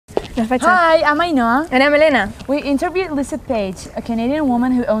Hi, I'm Ainhoa. And I'm Elena. We interviewed Lisa Page, a Canadian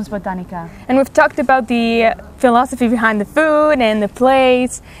woman who owns Botanika. And we've talked about the philosophy behind the food and the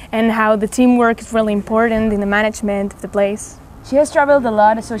place and how the teamwork is really important in the management of the place. She has traveled a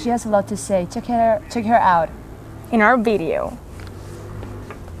lot, so she has a lot to say. Check her out. In our video.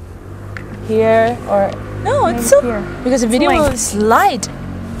 Here or... No, it's so... Here. Because the video will slide.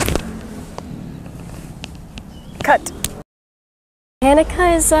 Cut.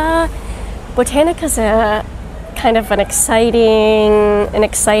 Botanika is a kind of an exciting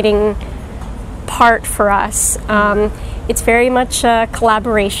part for us. It's very much a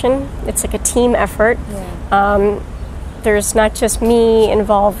collaboration. It's like a team effort. Yeah. There's not just me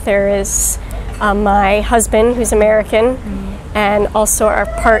involved. There is my husband, who's American, and also our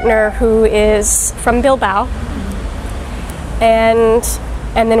partner, who is from Bilbao.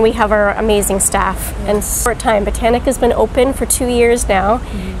 And then we have our amazing staff. Yeah. And short time, Botanika has been open for 2 years now.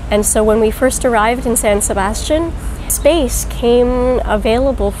 And so when we first arrived in San Sebastian, space came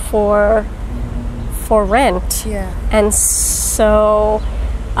available for rent. Yeah. And so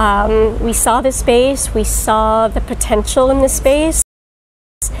we saw the space, we saw the potential in the space,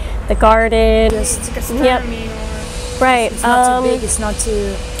 the garden. Just gastronomy. Yep. Right. It's not too big, it's not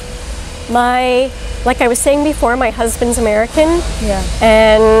too... Like I was saying before, my husband's American. Yeah.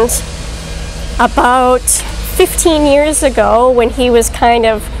 And about 15 years ago, when he was kind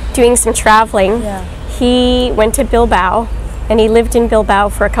of doing some traveling, he went to Bilbao, and he lived in Bilbao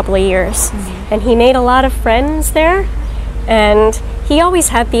for a couple of years. And he made a lot of friends there, and he always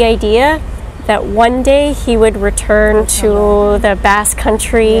had the idea that one day he would return to the Basque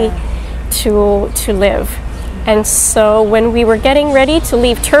Country to live. And so when we were getting ready to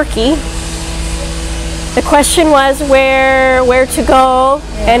leave Turkey, the question was where to go,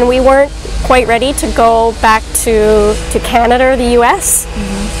 and we weren't quite ready to go back to Canada or the US.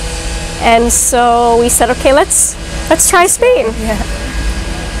 And so we said, okay, let's try Spain.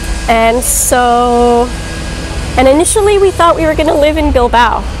 And initially we thought we were going to live in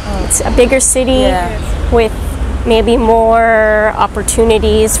Bilbao. It's a bigger city with maybe more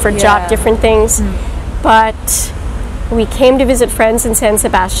opportunities for different things. But we came to visit friends in San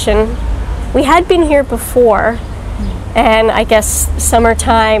Sebastian. We had been here before, and I guess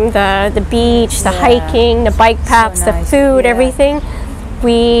summertime, the beach, the hiking, the bike paths, the food, everything,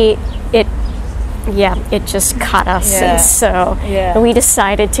 it just caught us, and so we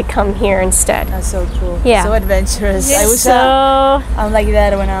decided to come here instead. That's so cool. Yeah. So adventurous. Yeah. I wish I'm like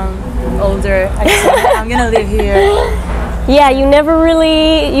that when I'm older. I'm gonna live here. Yeah, you never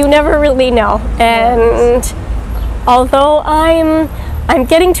really know. And although I'm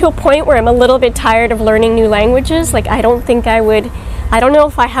getting to a point where I'm a little bit tired of learning new languages. Like I don't know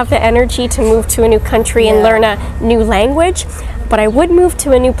if I have the energy to move to a new country and learn a new language, but I would move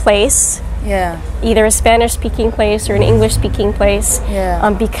to a new place. Yeah. Either a Spanish-speaking place or an English-speaking place. Yeah.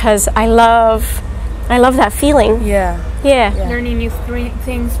 Because I love that feeling. Yeah. Yeah. Learning new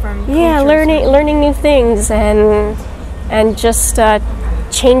things from cultures. Yeah, learning new things and just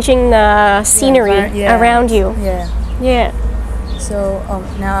changing the scenery around you. Yeah. Yeah. So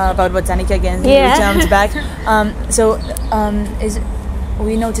now about Botanika again. Yeah. We jumped back.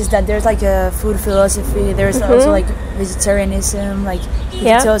 We noticed that there's like a food philosophy. There's also like vegetarianism. Like, can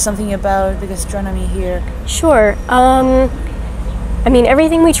you tell us something about the gastronomy here? Sure. I mean,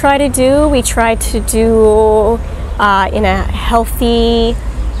 everything we try to do in a healthy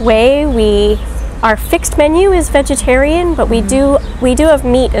way. Our fixed menu is vegetarian, but we do have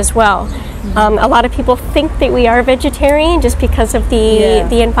meat as well. A lot of people think that we are vegetarian just because of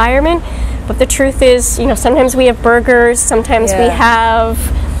the environment, but the truth is, sometimes we have burgers, sometimes we have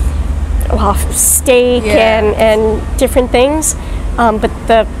steak and different things. But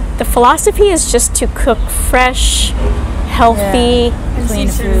the philosophy is just to cook fresh, healthy, clean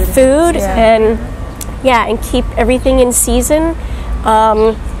food and keep everything in season.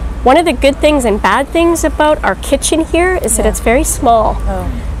 One of the good things and bad things about our kitchen here is that it's very small.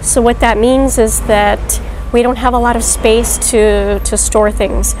 So what that means is that we don't have a lot of space to store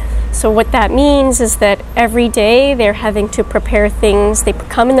things. So what that means is that every day they're having to prepare things. They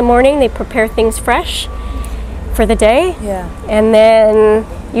come in the morning, they prepare things fresh for the day. And then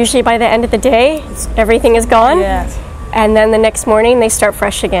usually by the end of the day, everything is gone. And then the next morning they start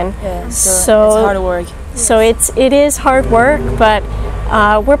fresh again. So it's hard work. So it is hard work, but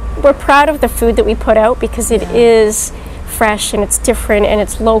we're proud of the food that we put out because it is fresh and it's different and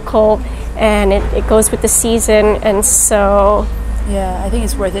it's local and it goes with the season, and so I think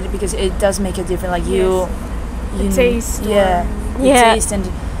it's worth it because it does make a difference. Like you taste, taste and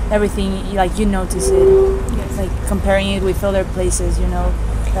everything. Like you notice it. Like comparing it with other places,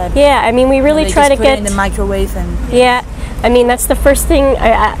 That, yeah, I mean, we really try to put get it in the microwave and. Yeah, I mean, that's the first thing.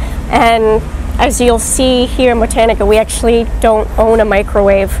 And as you'll see here in Botanika, we actually don't own a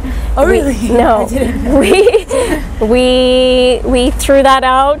microwave. Oh, really? No, we threw that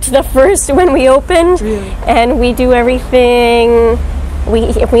out the first when we opened, Really? and we do everything.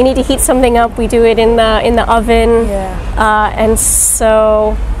 If we need to heat something up, we do it in the oven. Yeah. And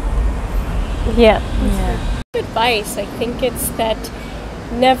so, yeah. Yeah. Advice, I think it's that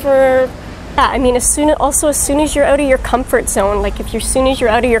never. Yeah, I mean, as soon as you're out of your comfort zone, like as soon as you're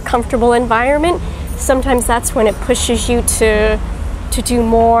out of your comfortable environment, sometimes that's when it pushes you to do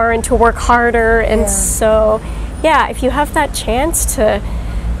more and to work harder. And so, yeah, if you have that chance to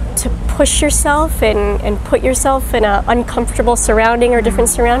push yourself and put yourself in an uncomfortable surrounding or different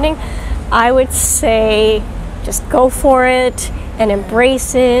surrounding, I would say just go for it and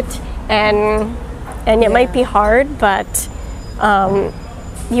embrace it. And it might be hard, but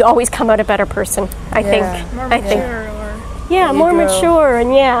you always come out a better person, I think. More I think. mature More mature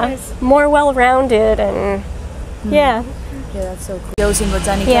and more well-rounded and Yeah, that's so cool. Those in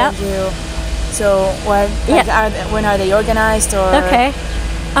Botanika. Yeah. So when are they organized or? Okay.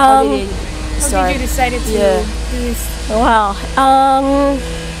 How did it How start? did you decide to do this?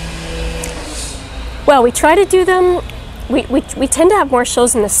 Well, we try to do them. We tend to have more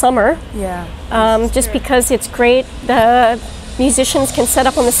shows in the summer. Yeah. Just because it's great. The musicians can set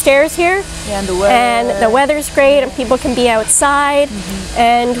up on the stairs here. Yeah, and the weather's great, and people can be outside.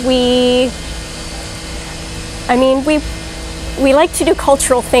 And we like to do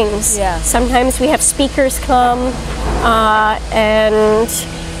cultural things. Yeah. Sometimes we have speakers come, and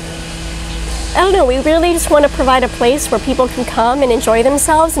I don't know, we really just want to provide a place where people can come and enjoy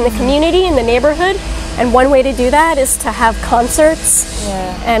themselves in the community, in the neighborhood. And one way to do that is to have concerts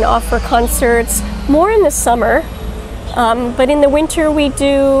and offer concerts more in the summer. But in the winter we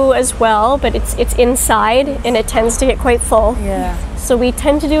do as well, but it's inside and it tends to get quite full. Yeah. So we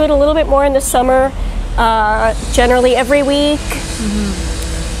tend to do it a little bit more in the summer, generally every week.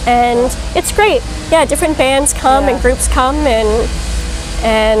 And it's great. Yeah, different bands come and groups come and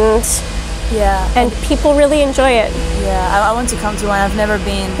people really enjoy it. Yeah, I want to come to one. I've never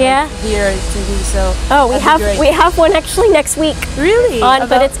been here to do so. Oh, we have one actually next week. Really?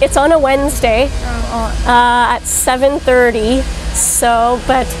 But it's on a Wednesday at 7:30. So,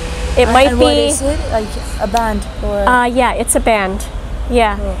 but it might be. What is it? Like a band or? Yeah, it's a band.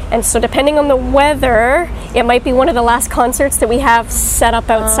 Yeah, Cool. And so depending on the weather, it might be one of the last concerts that we have set up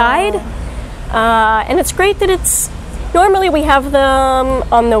outside. And it's great that it's. Normally we have them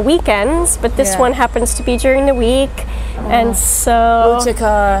on the weekends, but this one happens to be during the week, and so we'll check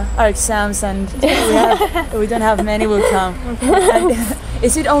our exams, and we don't have many will come. And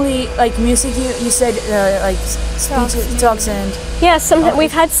is it only like music? You said like speech talks and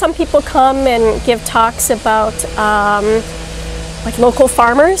we've had some people come and give talks about like local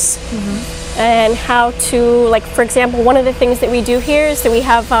farmers and how to, like, for example, one of the things that we do here is that we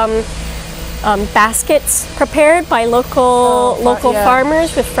have baskets prepared by local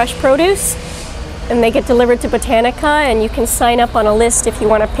farmers with fresh produce, and they get delivered to Botanika, and you can sign up on a list if you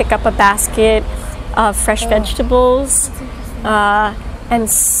want to pick up a basket of fresh vegetables. And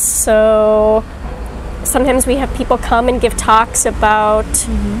so sometimes we have people come and give talks about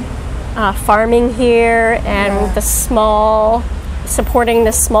farming here and supporting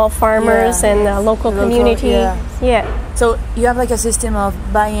the small farmers and the local community. So you have like a system of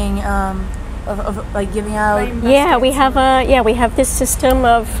buying of like giving out. We have this system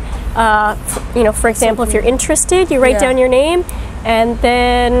of for example, if you're interested, you write down your name, and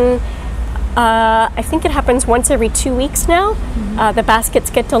then I think it happens once every 2 weeks now. The baskets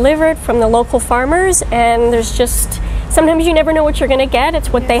get delivered from the local farmers, and there's just sometimes you never know what you're going to get. It's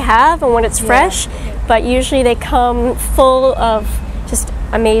what they have and when it's fresh, but usually they come full of just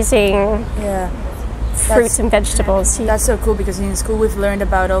amazing fruits and vegetables. That's so cool, because in school we've learned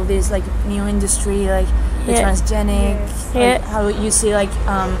about all this like new industry, like the transgenic, like how you see like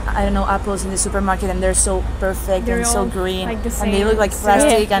I don't know, apples in the supermarket and they're so perfect and so green, like and they look like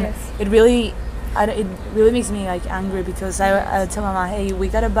plastic, and it really makes me like angry, because I tell Mama, hey, we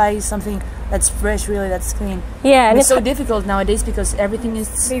gotta buy something that's fresh, really, that's clean. And it's so difficult nowadays because everything is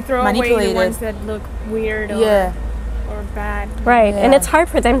they throw manipulated. away the ones that look weird or bad. And it's hard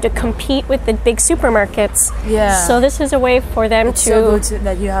for them to compete with the big supermarkets. So this is a way for them it's so good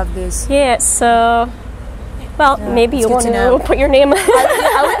that you have this. So maybe you want to put your name.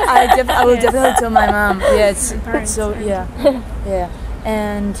 I will definitely tell my mom. It's so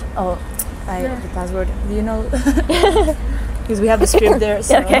and the password. Do you know? Because we have the script there.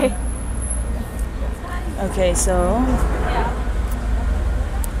 So. Okay, so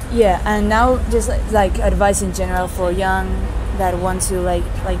Yeah, and now just like advice in general for young that want to like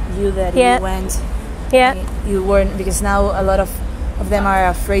you that Yeah. you went. Yeah. You weren't, because now a lot of them are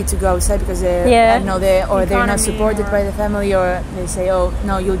afraid to go outside because they're Yeah. I don't know they're not Economy supported or- by the family, or they say, oh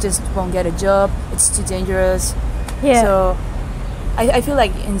no, you just won't get a job, it's too dangerous. Yeah. So I feel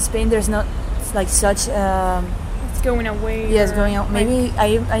like in Spain there's not like such It's going away. yes or, going out. like, Maybe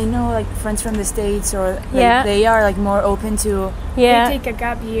I know like friends from the States, or like, Yeah. they are like more open to Yeah. They take a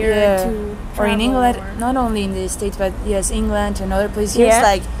gap year yeah. to or in travel England, or- not only in the States but yes, England and other places. Here's Yeah.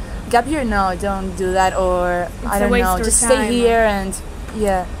 like gap year, no, don't do that, or I a don't waste know, of just time, stay here and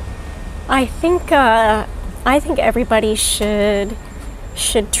yeah. I think everybody should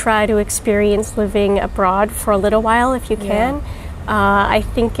try to experience living abroad for a little while if you can. I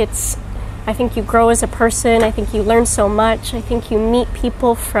think you grow as a person. I think you learn so much. I think you meet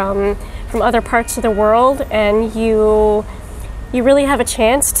people from other parts of the world, and you really have a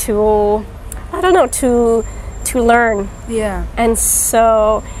chance to, I don't know, to learn. Yeah. And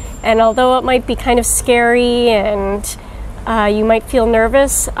so, and although it might be kind of scary and you might feel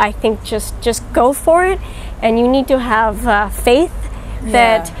nervous, I think just go for it, and you need to have faith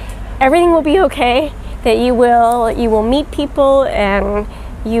that everything will be okay, that you will meet people, and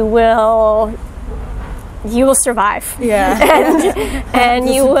you will survive. Yeah. and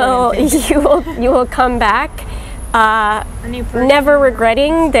you will come back a new person. never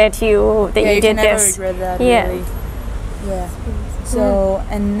regretting that you You did can never this. regret that, Yeah. really. Yeah. So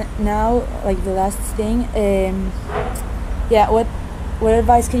and now like the last thing, what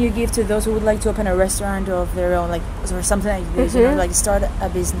advice can you give to those who would like to open a restaurant of their own, like, or something like this, you know, like start a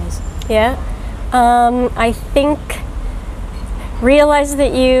business? Yeah. I think realize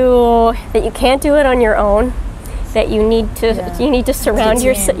that you can't do it on your own. That you need to surround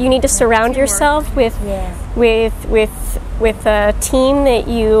yourself. You need to surround yourself with Yeah. with a team that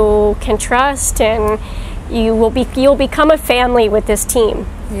you can trust, and you'll become a family with this team.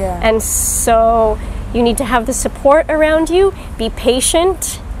 Yeah. And so you need to have the support around you. Be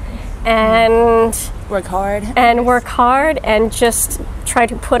patient, and Work hard. work hard, and just try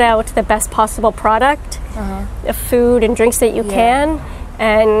to put out the best possible product of food and drinks that you can,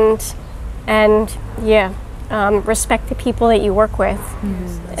 and respect the people that you work with.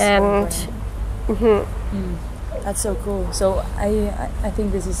 That's so cool. So I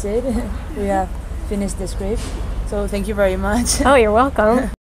think this is it. We have finished the script. So thank you very much. Oh, you're welcome.